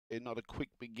not a quick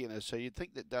beginner. So you'd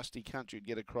think that Dusty Country would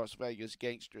get across Vegas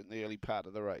Gangster in the early part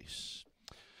of the race.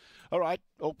 All right,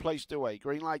 all placed away.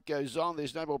 Green light goes on.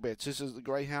 There's no more bets. This is the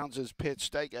Greyhounds' pet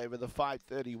stake over the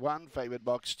 531, favoured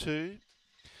box 2.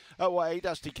 Away,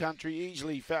 Dusty Country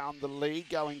easily found the lead.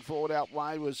 Going forward out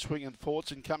wide was Swinging Forts,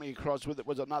 and coming across with it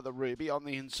was another Ruby. On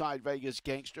the inside, Vegas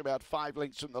Gangster, about 5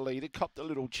 lengths from the leader. Copped a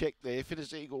little check there.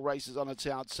 Fittest Eagle races on its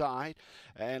outside.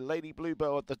 And Lady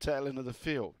Bluebell at the tail end of the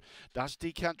field.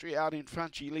 Dusty Country out in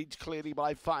front. She leads clearly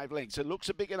by 5 lengths. It looks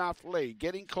a big enough lead.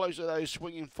 Getting closer, those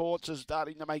Swinging Forts are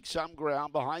starting to make some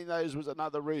ground. Behind those was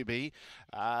another Ruby.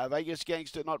 Vegas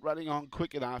Gangster not running on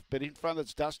quick enough, but in front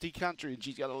it's Dusty Country, and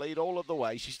she's got to lead all of the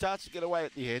way. She starts to get away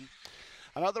at the end.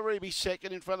 Another Ruby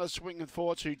second in front of Swinging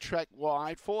Forts, who tracked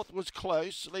wide. Fourth was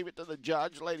close. Leave it to the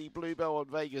judge. Lady Bluebell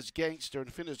and Vegas Gangster,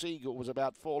 and Finished Eagle was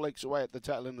about 4 lengths away at the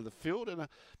tail end of the field. And a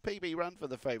PB run for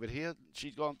the favourite here.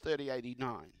 She's gone 30.89.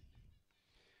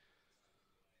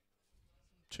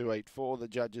 284, the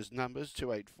judges' numbers.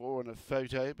 284 and a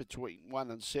photo between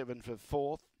 1 and 7 for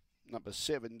fourth. Number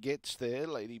 7 gets there.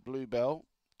 Lady Bluebell.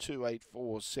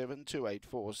 2847,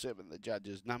 2847, the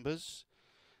judges' numbers.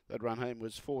 That run home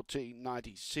was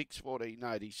 14.96,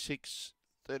 14.96,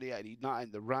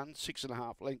 30.89 the run,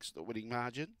 6.5 lengths the winning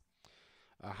margin.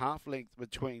 A half length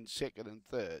between second and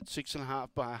third. 6.5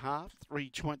 by a half,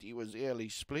 3.20 was the early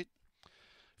split.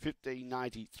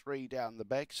 15.93 down the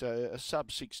back, so a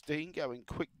sub 16 going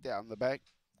quick down the back.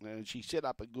 And she set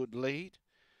up a good lead.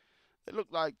 It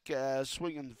looked like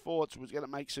Swinging Forts was going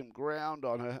to make some ground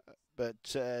on her,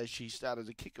 but she started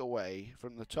to kick away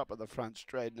from the top of the front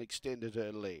straight and extended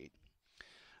her lead.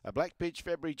 A Black Pitch,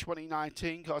 February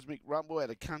 2019, Cosmic Rumble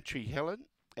at a Country Helen,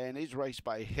 and is raced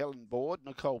by Helen Board.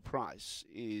 Nicole Price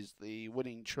is the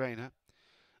winning trainer,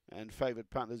 and favoured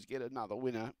punters get another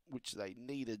winner, which they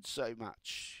needed so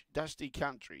much. Dusty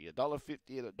Country,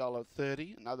 $1.50 and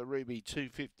 $1.30. Another Ruby,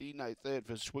 $2.50. No third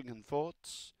for Swinging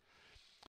Forts.